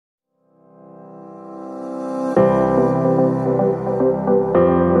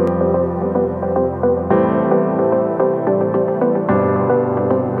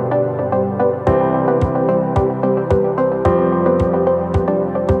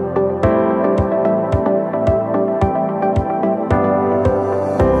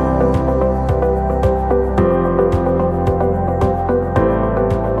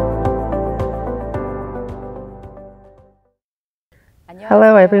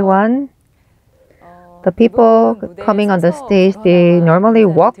everyone. The people coming on the stage, they normally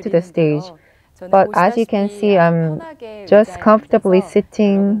walk to the stage. But as you can see, I'm just comfortably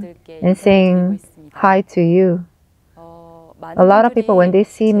sitting and saying hi to you. A lot of people, when they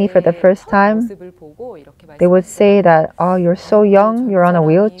see me for the first time, they would say that, oh, you're so young, you're on a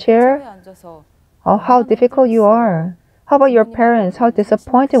wheelchair. Oh, how difficult you are. How about your parents? How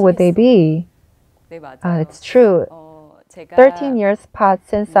disappointed would they be? It's true. 13 years passed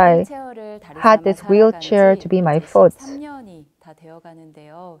since I had this wheelchair to be my foot.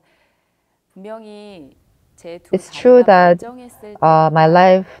 It's true that my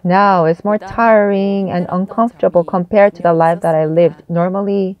life now is more tiring and uncomfortable compared to the life that I lived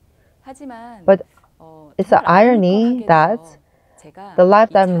normally. But it's an irony that the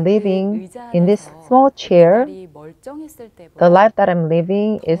life that I'm living in this small chair, the life that I'm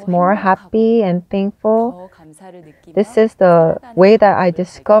living is more happy and thankful. This is the way that I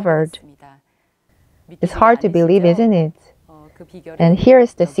discovered. It's hard to believe, isn't it? And here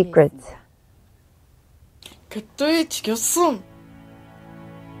is the secret. 궤도에 지겼음.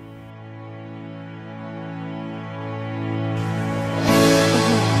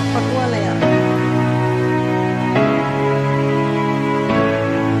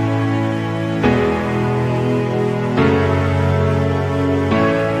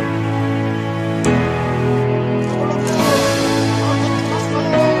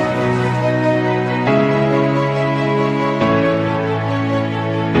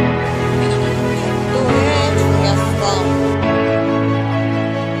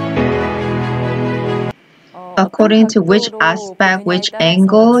 According to which aspect, which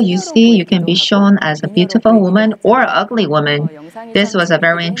angle you see, you can be shown as a beautiful woman or ugly woman. This was a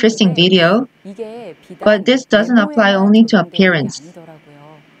very interesting video, but this doesn't apply only to appearance.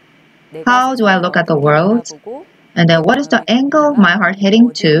 How do I look at the world? And then what is the angle of my heart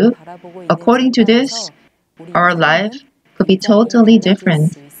heading to? According to this, our life could be totally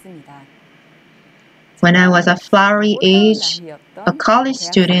different. When I was a flowery age, a college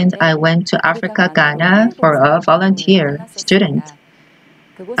student, I went to Africa, Ghana for a volunteer student.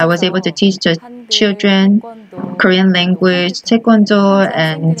 I was able to teach the children Korean language, taekwondo,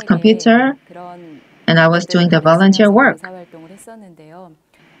 and computer, and I was doing the volunteer work.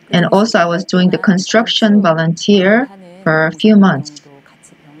 And also I was doing the construction volunteer for a few months.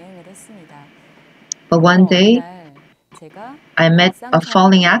 But one day, I met a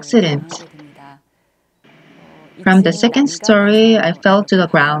falling accident. From the second story, I fell to the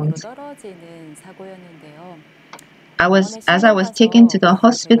ground. As I was taken to the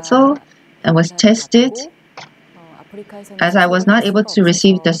hospital and was tested, as I was not able to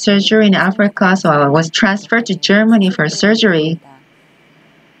receive the surgery in Africa, so I was transferred to Germany for surgery.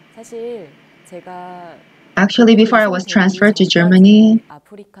 Actually, before I was transferred to Germany,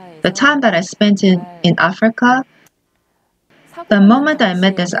 the time that I spent in Africa, the moment I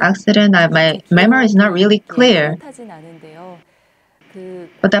met this accident, my memory is not really clear.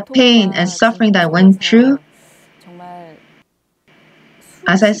 But the pain and suffering that I went through,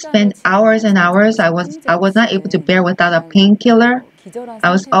 as I spent hours and hours, I was not able to bear without a painkiller.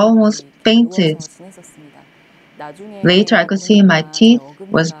 I was almost fainted. Later, I could see my teeth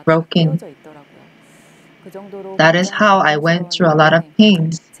was broken. That is how I went through a lot of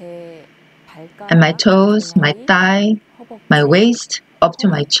pains. And my toes, my thigh, my waist, up to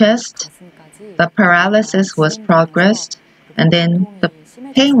my chest, the paralysis was progressed, and then the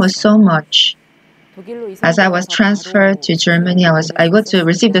pain was so much. As I was transferred to Germany, I was able to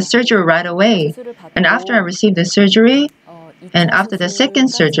receive the surgery right away. And after I received the surgery, and after the second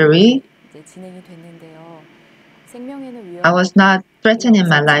surgery, I was not threatened in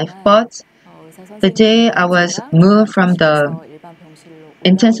my life. But the day I was moved from the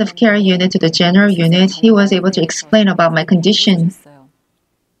intensive care unit to the general unit, he was able to explain about my condition.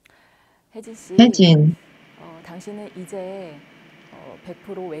 Hae Jin,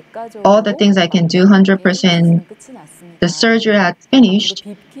 all the things I can do 100%, the surgery had finished,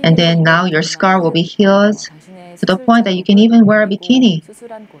 and then now your scar will be healed to the point that you can even wear a bikini.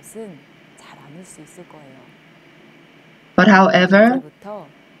 But however,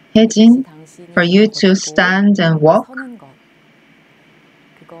 Hae Jin, for you to stand and walk,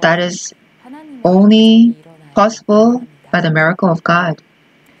 that is only possible by the miracle of God.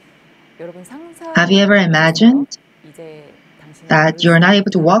 Have you ever imagined that you're not able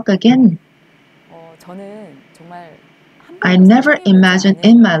to walk again? I never imagined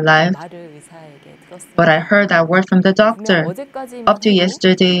in my life, but I heard that word from the doctor. Up to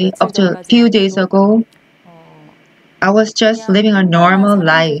yesterday, up to a few days ago, I was just living a normal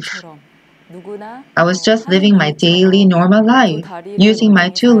life. I was just living my daily normal life, using my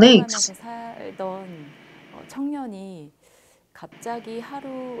two legs.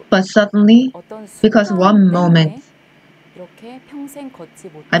 But suddenly, because one moment,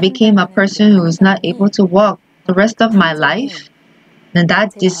 I became a person who is not able to walk the rest of my life. And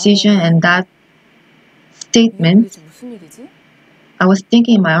that decision and that statement, I was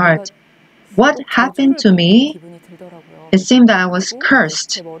thinking in my heart, what happened to me? It seemed that I was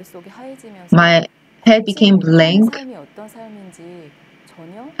cursed. My head became blank,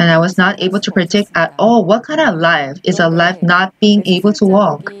 and I was not able to predict at all what kind of life is a life not being able to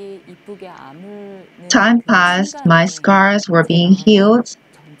walk. Time passed, my scars were being healed,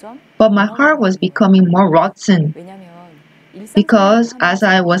 but my heart was becoming more rotten because as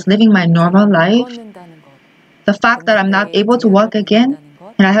I was living my normal life, the fact that I'm not able to walk again,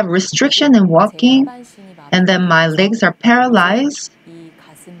 and I have restriction in walking, and then my legs are paralyzed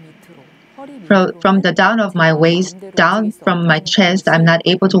from the down of my waist, down from my chest, I'm not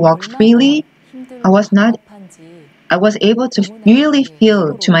able to walk freely. I was able to really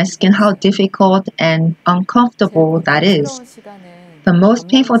feel to my skin how difficult and uncomfortable that is. The most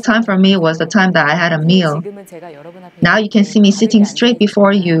painful time for me was the time that I had a meal. Now you can see me sitting straight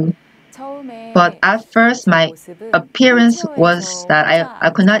before you. But at first, my appearance was that I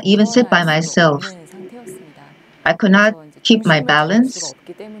could not even sit by myself. I could not keep my balance.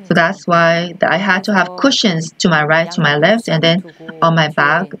 So that's why I had to have cushions to my right, to my left, and then on my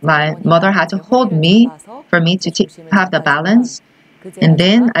back, my mother had to hold me for me to have the balance. And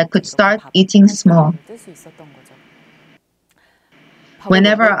then I could start eating small.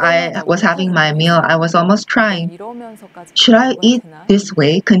 Whenever I was having my meal, I was almost crying. Should I eat this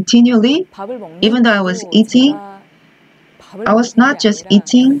way continually? Even though I was eating, I was not just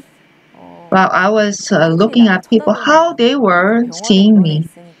eating, but I was looking at people, how they were seeing me.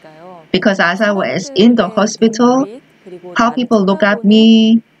 Because as I was in the hospital, how people look at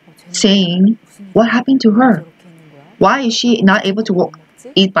me saying, what happened to her? Why is she not able to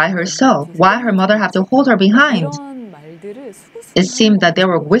eat by herself? Why her mother have to hold her behind? It seemed that they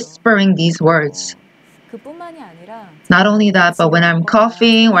were whispering these words. Not only that, but when I'm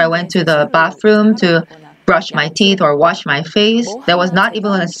coughing or I went to the bathroom to brush my teeth or wash my face, there was not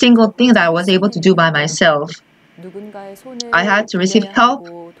even a single thing that I was able to do by myself. I had to receive help,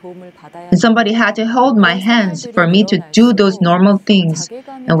 and somebody had to hold my hands for me to do those normal things.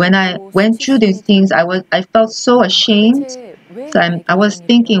 And when I went through these things, I felt so ashamed. So I was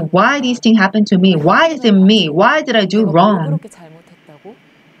thinking, why these things happen to me? Why is it me? Why did I do wrong?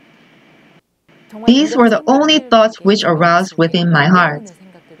 These were the only thoughts which aroused within my heart.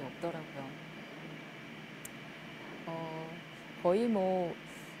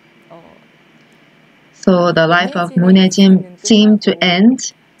 So the life of Lecture-Hae Jin seemed to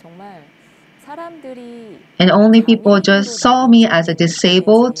end, and only people just saw me as a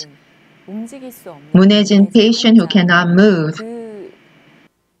disabled Lecture-Hae Jin patient who cannot move.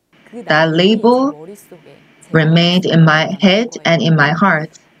 That label remained in my head and in my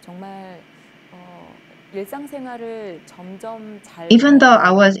heart. Even though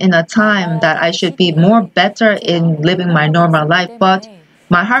I was in a time that I should be more better in living my normal life, but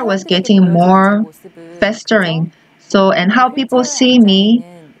my heart was getting more festering. So, and how people see me,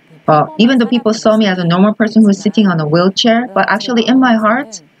 even though people saw me as a normal person who's sitting on a wheelchair, but actually in my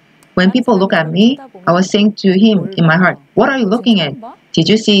heart, when people look at me, I was saying to him in my heart, what are you looking at? Did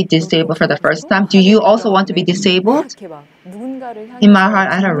you see disabled for the first time? Do you also want to be disabled? In my heart,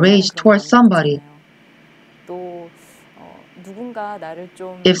 I had a rage towards somebody.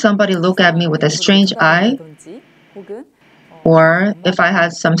 If somebody looked at me with a strange eye, or if I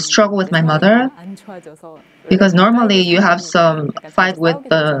had some struggle with my mother, because normally you have some fight with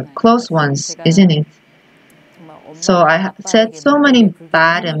the close ones, isn't it? So I said so many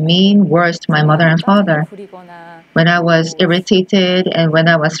bad and mean words to my mother and father. When I was irritated and when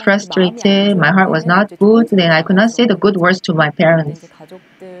I was frustrated, my heart was not good, then I could not say the good words to my parents.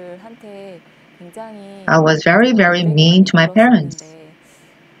 I was very, very mean to my parents.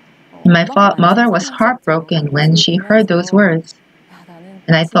 My mother was heartbroken when she heard those words.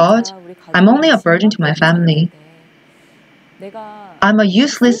 And I thought, I'm only a burden to my family. I'm a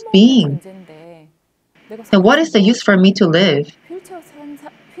useless being. And what is the use for me to live?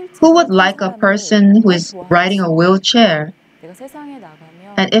 Who would like a person who is riding a wheelchair?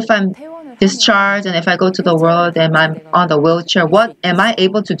 And if I'm discharged and if I go to the world and I'm on the wheelchair, what am I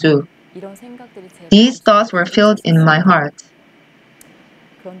able to do? These thoughts were filled in my heart.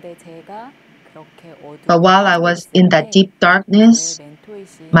 But while I was in that deep darkness,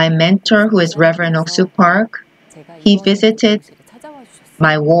 my mentor, who is Reverend Oksu Park, he visited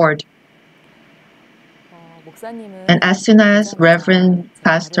my ward. And as soon as Reverend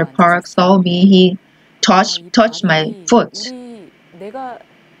Pastor Park saw me, he touched my foot.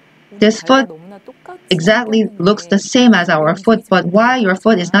 This foot exactly looks the same as our foot, but why your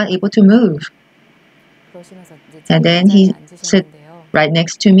foot is not able to move? And then he sit right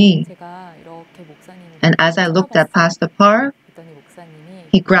next to me. And as I looked at Pastor Park,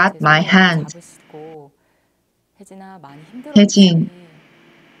 he grabbed my hand. Hae-jin,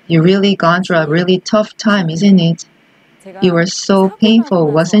 you really gone through a really tough time, isn't it? You were so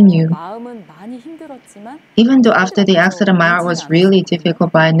painful, wasn't you? Even though after the accident my heart was really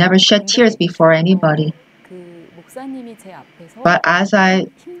difficult, but I never shed tears before anybody. But as I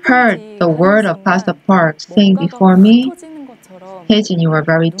heard the word of Pastor Park saying before me, Hae-jin, you were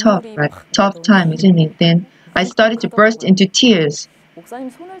very tough, right? Tough time, isn't it? Then I started to burst into tears.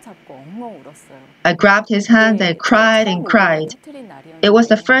 I grabbed his hand and cried and cried. It was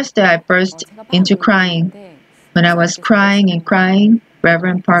the first day I burst into crying. When I was crying and crying,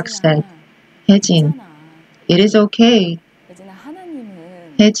 Reverend Park said, Hae-jin, it is okay.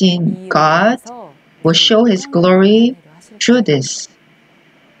 Hae-jin, God will show His glory through this.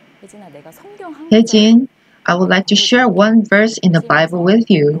 Hae-jin, I would like to share one verse in the Bible with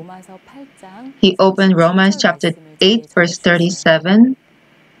you. He opened Romans chapter 8, verse 37.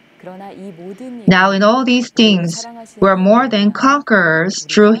 Now in all these things, we're more than conquerors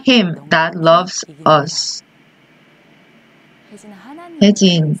through Him that loves us.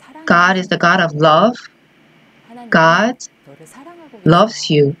 Hae-jin, God is the God of love. God loves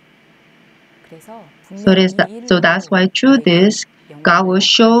you. So that's why through this, God will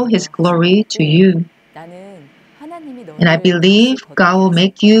show His glory to you. And I believe God will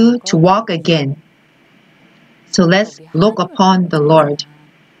make you to walk again. So let's look upon the Lord.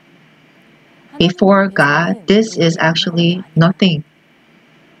 Before God, this is actually nothing.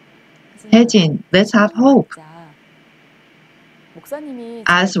 Hae-jin, let's have hope.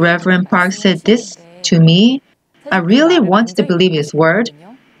 As Reverend Park said this to me, I really wanted to believe his word,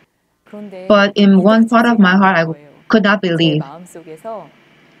 but in one part of my heart, I could not believe.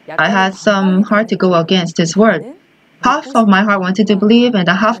 I had some heart to go against his word. Half of my heart wanted to believe, and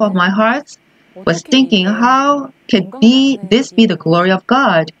the half of my heart was thinking, how could this be the glory of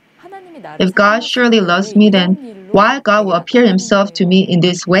God? If God surely loves me, then why God will appear himself to me in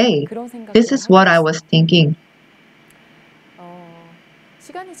this way? This is what I was thinking.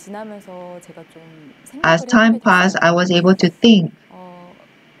 As time passed, I was able to think.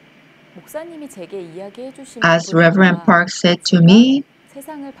 As Reverend Park said to me,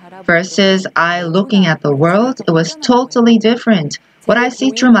 versus I looking at the world, it was totally different. What I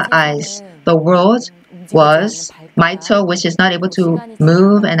see through my eyes, the world was my toe, which is not able to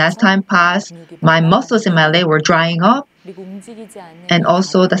move, and as time passed, my muscles in my leg were drying up, and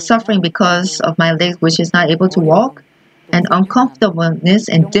also the suffering because of my legs, which is not able to walk, and uncomfortableness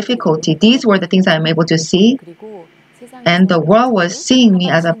and difficulty. These were the things I'm able to see, and the world was seeing me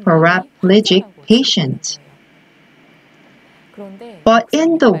as a paraplegic patient. But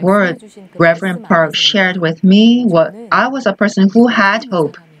in the word Reverend Park shared with me, I was a person who had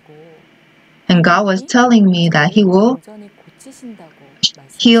hope. And God was telling me that He will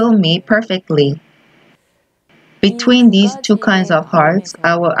heal me perfectly. Between these two kinds of hearts,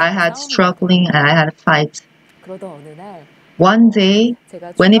 I had struggling and I had a fight. One day,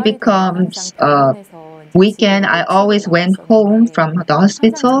 when it becomes weekend, I always went home from the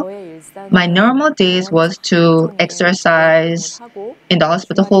hospital. My normal days was to exercise in the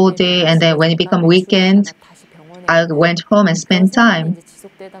hospital whole day, and then when it became weekend, I went home and spent time.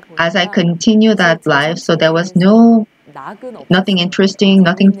 As I continued that life, so there was nothing interesting,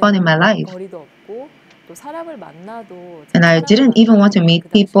 nothing fun in my life. And I didn't even want to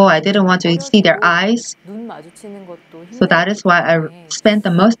meet people. I didn't want to see their eyes. So that is why I spent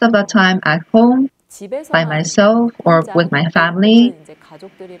the most of the time at home by myself or with my family.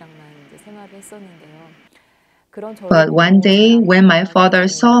 But one day when my father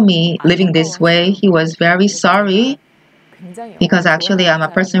saw me living this way, he was very sorry because actually I'm a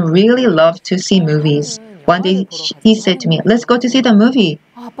person who really loves to see movies. One day he said to me, let's go to see the movie.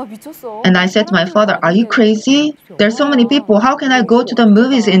 And I said to my father, are you crazy? There's so many people. How can I go to the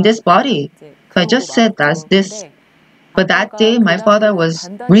movies in this body? So I just said this. But that day, my father was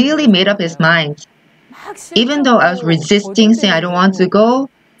really made up his mind. Even though I was resisting, saying I don't want to go,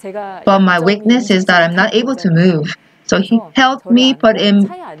 but my weakness is that I'm not able to move. So he helped me, put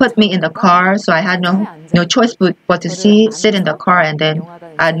me in the car. So I had no choice but to sit in the car, and then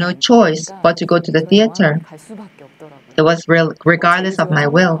I had no choice but to go to the theater. It was regardless of my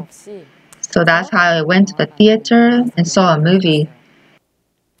will. So that's how I went to the theater and saw a movie.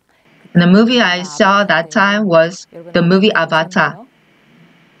 And the movie I saw that time was the movie Avatar.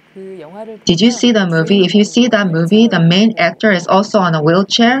 Did you see the movie? If you see that movie, the main actor is also on a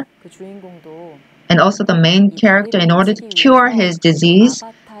wheelchair. And also the main character, in order to cure his disease,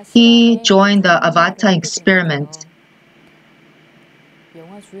 he joined the Avatar experiment.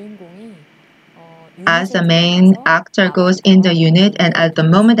 As the main actor goes in the unit and at the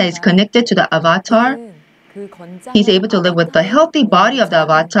moment that he's connected to the avatar, he's able to live with the healthy body of the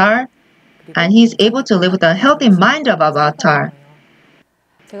avatar and he's able to live with the healthy mind of avatar.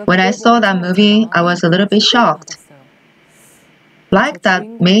 When I saw that movie, I was a little bit shocked. Like that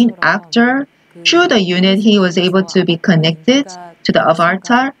main actor, through the unit, he was able to be connected to the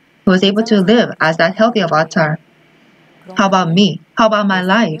avatar. He was able to live as that healthy avatar. How about me? How about my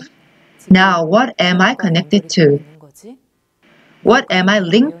life? Now, what am I connected to? What am I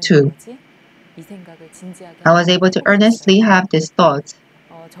linked to? I was able to earnestly have this thought.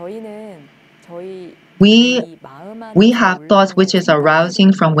 We have thoughts which is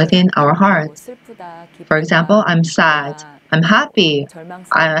arousing from within our hearts. For example, I'm sad, I'm happy,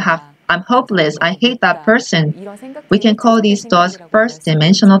 I'm hopeless, I hate that person. We can call these thoughts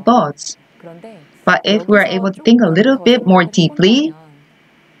first-dimensional thoughts. But if we're able to think a little bit more deeply,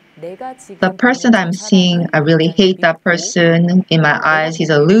 the person I'm seeing, I really hate that person. In my eyes, he's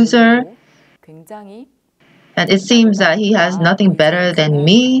a loser. And it seems that he has nothing better than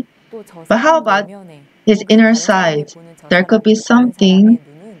me. But how about his inner side? There could be something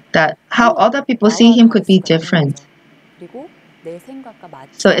that how other people see him could be different.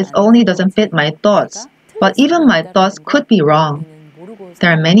 So it only doesn't fit my thoughts. But even my thoughts could be wrong.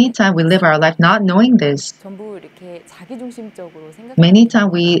 There are many times we live our life not knowing this. Many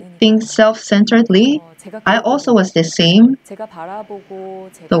times we think self-centeredly. I also was the same.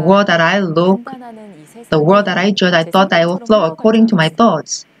 The world that I look, the world that I judge, I thought that it will flow according to my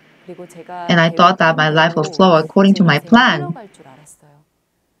thoughts. And I thought that my life will flow according to my plan.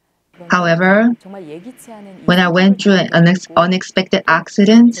 However, when I went through an unexpected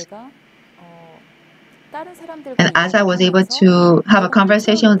accident, and as I was able to have a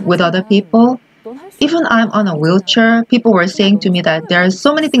conversation with other people, even I'm on a wheelchair, people were saying to me that there are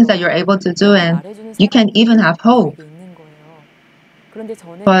so many things that you're able to do and you can even have hope.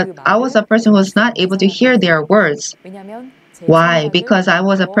 But I was a person who was not able to hear their words. Why? Because I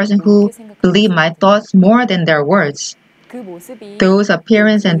was a person who believed my thoughts more than their words. Those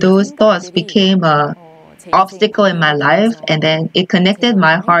appearances and those thoughts became an obstacle in my life, and then it connected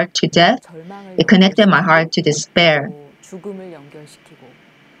my heart to death. It connected my heart to despair.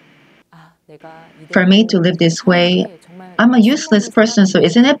 For me to live this way, I'm a useless person, so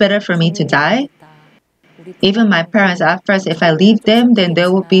isn't it better for me to die? Even my parents, at first, if I leave them, then they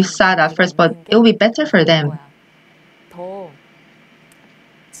will be sad at first, but it will be better for them.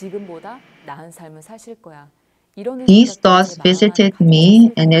 These thoughts visited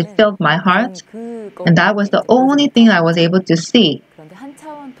me and it filled my heart, and that was the only thing I was able to see.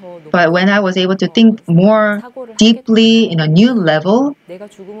 But when I was able to think more deeply in a new level,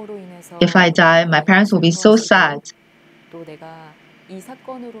 if I die, my parents will be so sad.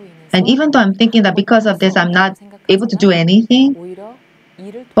 And even though I'm thinking that because of this I'm not able to do anything,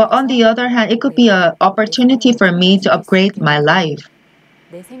 but on the other hand, it could be an opportunity for me to upgrade my life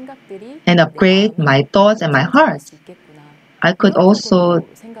and upgrade my thoughts and my heart. I could also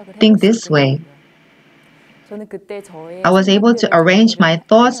think this way. I was able to arrange my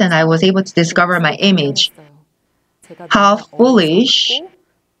thoughts and I was able to discover my image. How foolish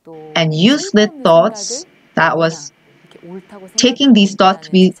and useless thoughts that was taking these thoughts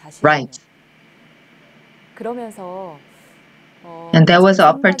to be right. And there was an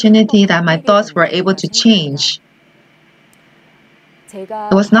opportunity that my thoughts were able to change. It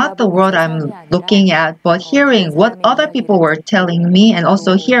was not the world I'm looking at, but hearing what other people were telling me and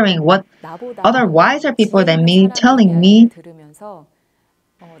also hearing what other wiser people than me telling me,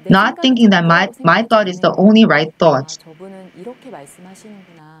 not thinking that my thought is the only right thought.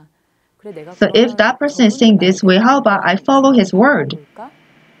 So if that person is saying this way, how about I follow his word?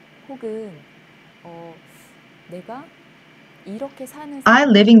 I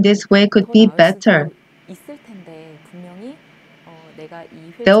living this way could be better.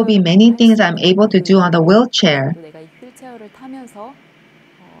 There will be many things I'm able to do on the wheelchair.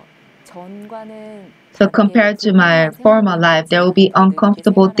 So compared to my former life, there will be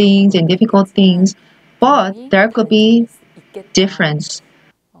uncomfortable things and difficult things, but there could be difference.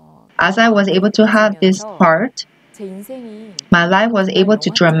 As I was able to have this heart, my life was able to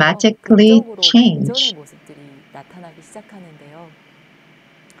dramatically change.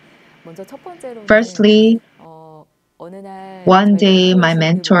 Firstly, One day, my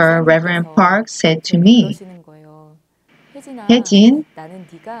mentor, Reverend Park, said to me, "Hae Jin,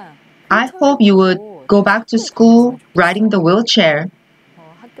 I hope you would go back to school riding the wheelchair,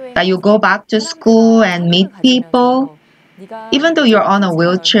 that you go back to school and meet people. Even though you're on a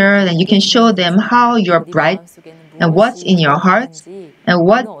wheelchair, then you can show them how you're bright and what's in your heart and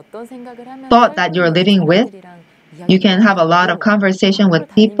what thought that you're living with. You can have a lot of conversation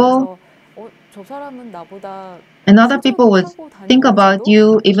with people, and other people would think about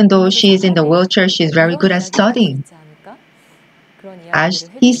you. Even though she's in the wheelchair, she's very good at studying." As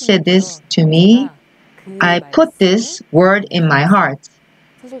he said this to me, I put this word in my heart.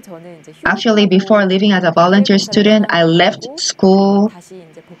 Actually, before leaving as a volunteer student, I left school,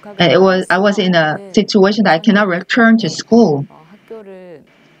 and I was in a situation that I cannot return to school.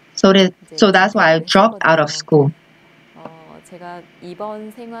 So that's why I dropped out of school.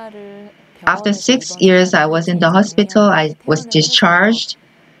 After 6 years I was in the hospital, I was discharged,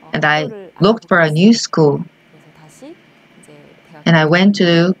 and I looked for a new school. And I went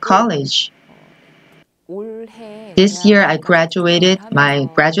to college. This year I graduated my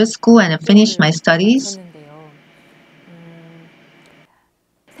graduate school and finished my studies.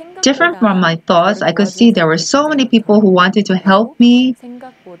 Different from my thoughts, I could see there were so many people who wanted to help me.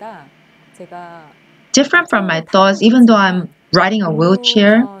 Different from my thoughts, even though I'm riding a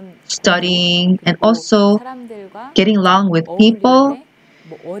wheelchair, studying, and also getting along with people,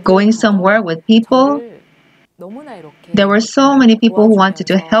 going somewhere with people, there were so many people who wanted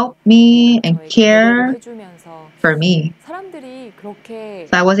to help me and care for me.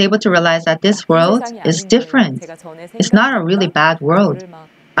 So I was able to realize that this world is different. It's not a really bad world.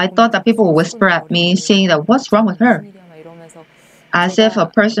 I thought that people would whisper at me saying that what's wrong with her? As if a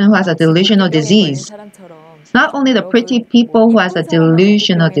person who has a delusional disease. It's not only the pretty people who has a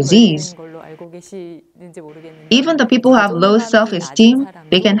delusional disease. Even the people who have low self-esteem,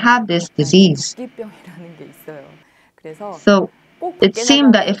 they can have this disease. So it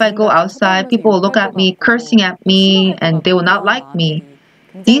seemed that if I go outside, people will look at me, cursing at me, and they will not like me.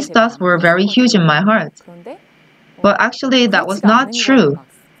 These thoughts were very huge in my heart. But actually, that was not true.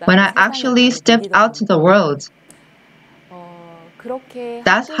 When I actually stepped out to the world,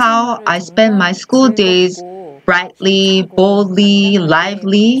 that's how I spent my school days, brightly, boldly,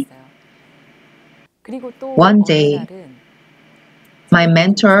 lively. One day, my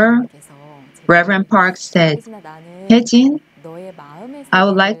mentor, Reverend Park, said, "Hae Jin, I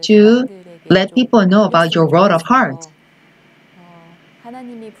would like to let people know about your world of heart.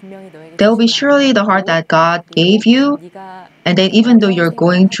 There will be surely the heart that God gave you, and then even though you're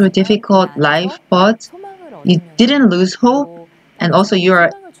going through difficult life, but you didn't lose hope, and also you're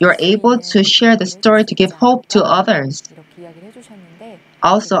able to share the story to give hope to others."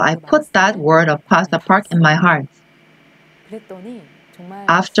 Also, I put that word of Pastor Park in my heart.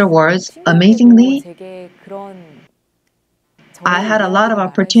 Afterwards, amazingly, I had a lot of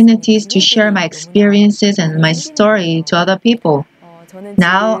opportunities to share my experiences and my story to other people.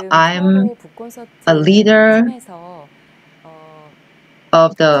 Now I'm a leader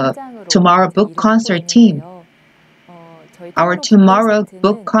of the Tomorrow Book Concert team. Our Tomorrow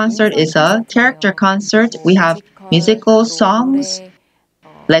Book Concert is a character concert. We have musical songs,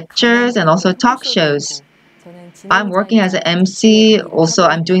 lectures, and also talk shows. I'm working as an MC. Also,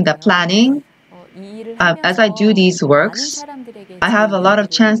 I'm doing the planning. As I do these works, I have a lot of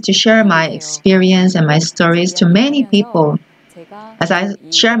chance to share my experience and my stories to many people. As I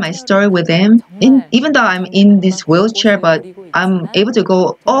share my story with them, even though I'm in this wheelchair, but I'm able to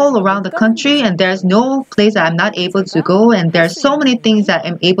go all around the country, and there's no place that I'm not able to go, and there's so many things that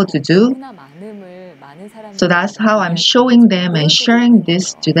I'm able to do. So that's how I'm showing them and sharing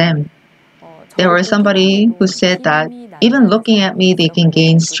this to them. There was somebody who said that even looking at me, they can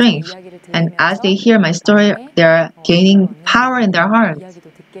gain strength. And as they hear my story, they're gaining power in their hearts.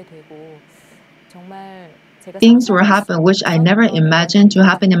 Things will happen which I never imagined to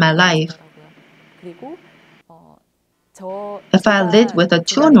happen in my life. If I lived with the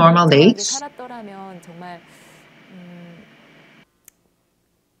two normal legs,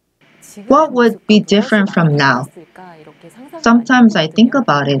 what would be different from now? Sometimes I think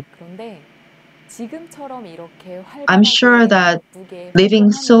about it. I'm sure that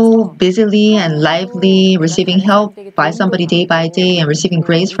living so busily and lively, receiving help by somebody day by day and receiving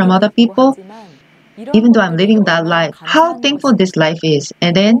grace from other people, even though I'm living that life, how thankful this life is.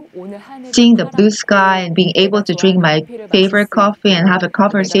 And then seeing the blue sky and being able to drink my favorite coffee and have a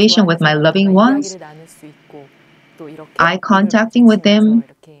conversation with my loving ones, eye contacting with them,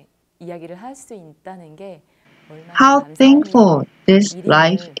 how thankful this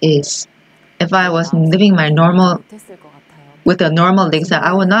life is. if I was living my normal with the normal legs,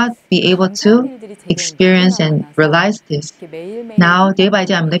 I would not be able to experience and realize this. Now, day by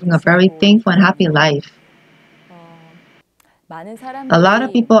day, I'm living a very thankful and happy life. A lot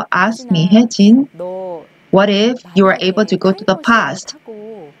of people ask me, Hae Jin, what if you were able to go to the past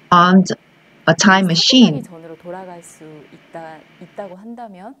on a time machine?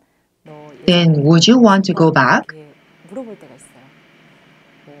 Then would you want to go back?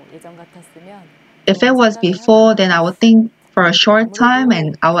 If it was before, then I would think for a short time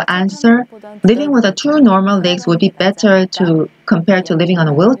and I would answer, living with a two normal legs would be better to compare to living on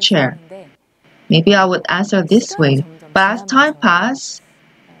a wheelchair. Maybe I would answer this way. But as time passed,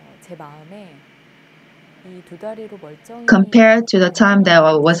 compared to the time that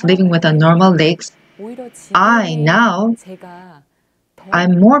I was living with a normal legs,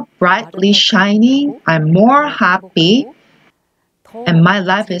 I'm more brightly shining, I'm more happy, and my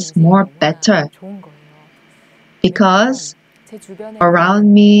life is more better. Because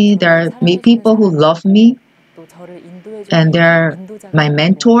around me, there are people who love me, and they're my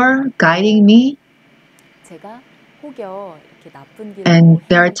mentor guiding me. And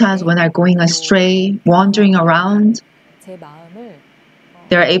there are times when I'm going astray, wandering around.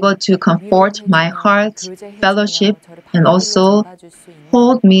 They're able to comfort my heart, fellowship, and also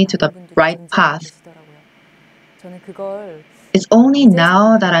hold me to the right path. It's only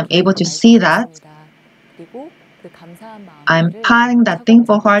now that I'm able to see that I'm patting that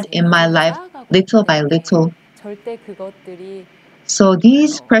thankful heart in my life little by little. So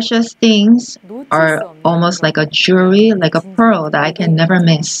these precious things are almost like a jewelry, like a pearl that I can never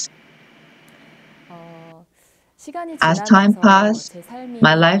miss. As time passed,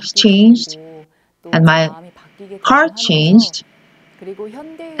 my life changed and my heart changed.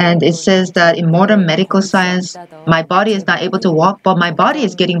 And it says that in modern medical science, my body is not able to walk, but my body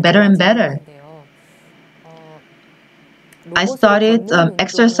is getting better and better. I started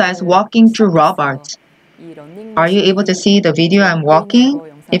exercise walking through robots. Are you able to see the video I'm walking?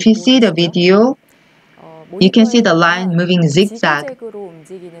 If you see the video, you can see the line moving zigzag.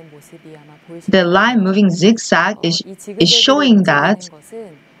 The line moving zigzag is showing that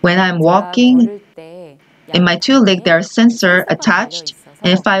when I'm walking, in my two legs there are sensors attached,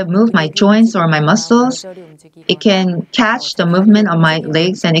 and if I move my joints or my muscles, it can catch the movement of my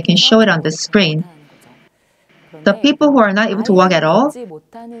legs and it can show it on the screen. The people who are not able to walk at all,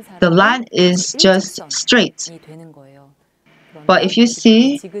 the line is just straight. But if you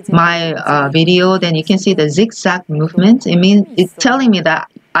see my video, then you can see the zigzag movement. It means it's telling me that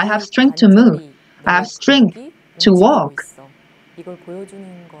I have strength to move. I have strength to walk.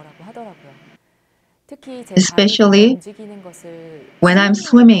 Especially when I'm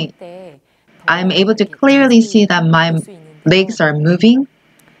swimming, I'm able to clearly see that my legs are moving.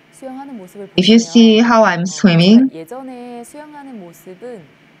 If you see how I'm swimming,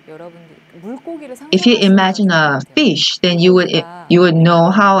 if you imagine a fish, then you would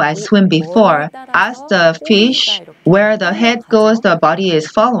know how I swim before. As the fish, where the head goes, the body is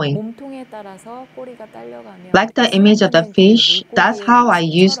following. Like the image of the fish, that's how I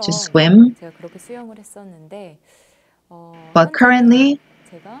used to swim. But currently,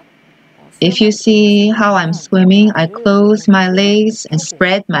 if you see how I'm swimming, I close my legs and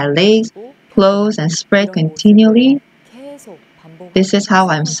spread my legs, close and spread continually. This is how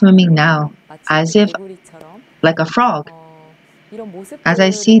I'm swimming now, as if like a frog. As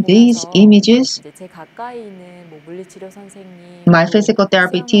I see these images, my physical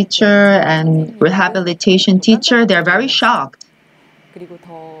therapy teacher and rehabilitation teacher, they're very shocked.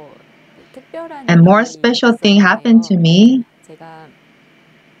 And more special thing happened to me.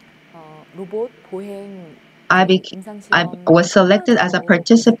 I was selected as a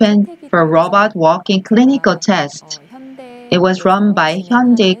participant for a robot walking clinical test. It was run by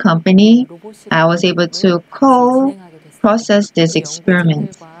Hyundai company. I was able to co-process this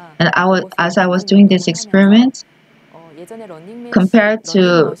experiment. And as I was doing this experiment, compared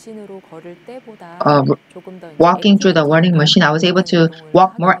to walking through the running machine, I was able to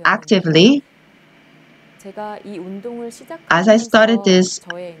walk more actively. As I started this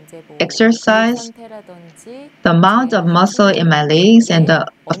exercise, the amount of muscle in my legs and the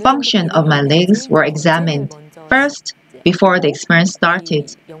function of my legs were examined first before the experiment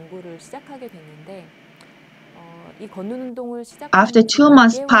started. After 2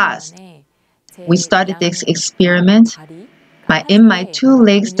 months passed, we started this experiment. In my two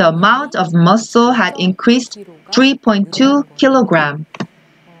legs, the amount of muscle had increased 3.2 kilograms.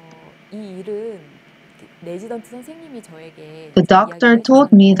 The doctor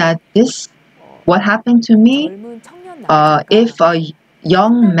told me that what happened to me, if a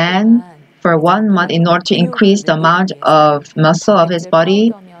young man for 1 month in order to increase the amount of muscle of his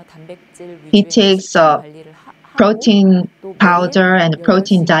body. He takes protein powder and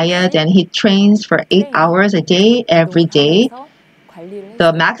protein diet, and he trains for 8 hours a day, every day.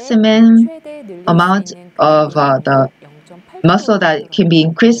 The maximum amount of the muscle that can be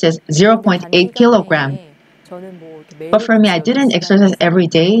increased is 0.8 kilogram. But for me, I didn't exercise every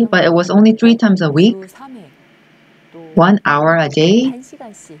day, but it was only 3 times a week, 1 hour a day.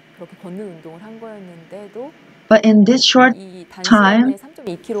 But in this short time,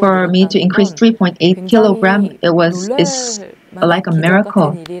 for me to increase 3.8 kilogram, is like a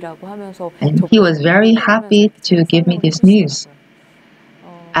miracle. And he was very happy to give me this news.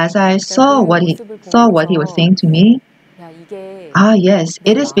 As I saw what he was saying to me, yes,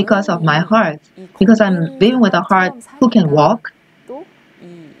 it is because of my heart. Because I'm living with a heart who can walk.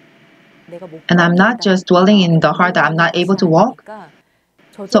 And I'm not just dwelling in the heart that I'm not able to walk.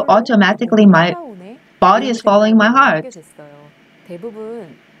 So automatically my body is following my heart.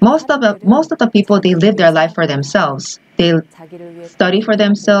 Most of the people, they live their life for themselves. They study for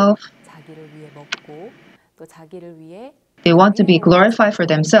themselves. They want to be glorified for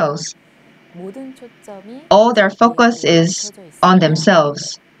themselves. All their focus is on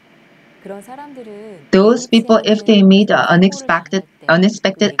themselves. Those people, if they meet an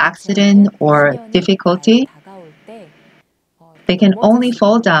unexpected accident or difficulty, they can only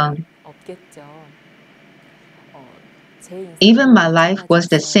fall down. Even my life was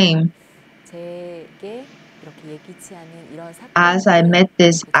the same. As I met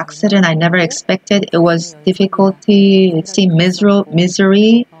this accident I never expected, it was difficulty, it seemed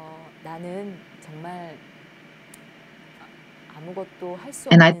misery.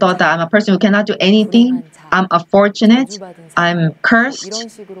 And I thought that I'm a person who cannot do anything. I'm unfortunate. I'm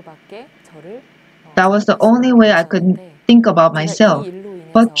cursed. That was the only way I could think about myself.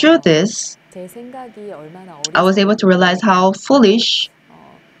 But through this, I was able to realize how foolish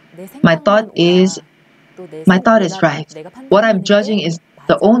my thought is. My thought is right. What I'm judging is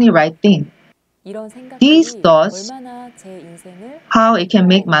the only right thing. These thoughts, how it can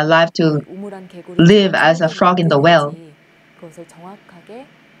make my life to live as a frog in the well.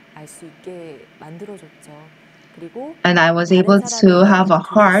 And I was able to have a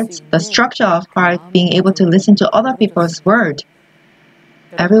heart, the structure of heart, being able to listen to other people's word.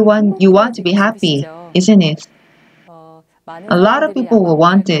 Everyone, you want to be happy, isn't it? A lot of people will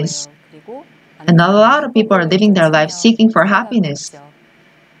want this. And a lot of people are living their life seeking for happiness.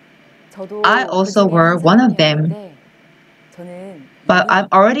 I also were one of them. But I'm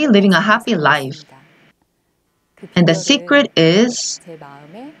already living a happy life. And the secret is,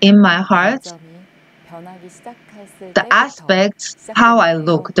 in my heart, the aspects, how I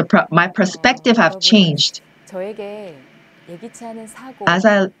look, my perspective have changed. As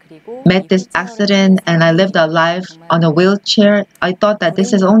I met this accident and I lived a life on a wheelchair, I thought that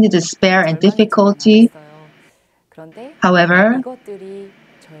this is only despair and difficulty. However,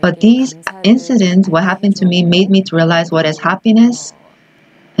 but these incidents, what happened to me, made me to realize what is happiness.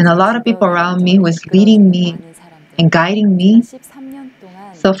 And a lot of people around me was leading me and guiding me.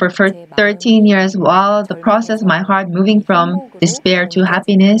 So for 13 years, while the process of my heart moving from despair to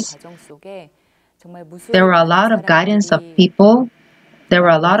happiness, there were a lot of guidance of people. There were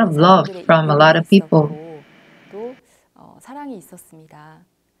a lot of love from a lot of people.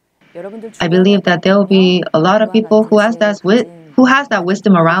 I believe that there will be a lot of people who has that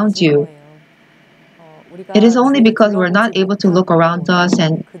wisdom around you. It is only because we're not able to look around us,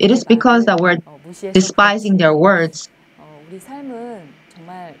 and it is because that we're despising their words.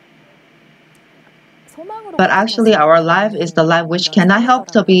 But actually, our life is the life which cannot help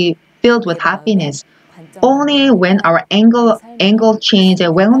to be filled with happiness. Only when our angle change,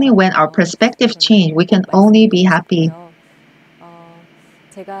 and only when our perspective change, we can only be happy.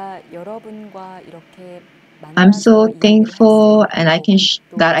 I'm so thankful, and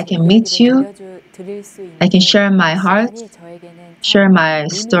that I can meet you. I can share my heart, share my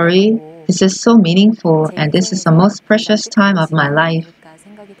story. This is so meaningful, and this is the most precious time of my life.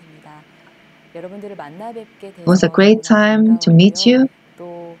 It was a great time to meet you.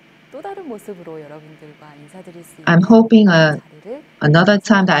 I'm hoping another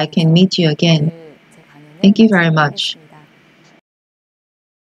time that I can meet you again. Thank you very much.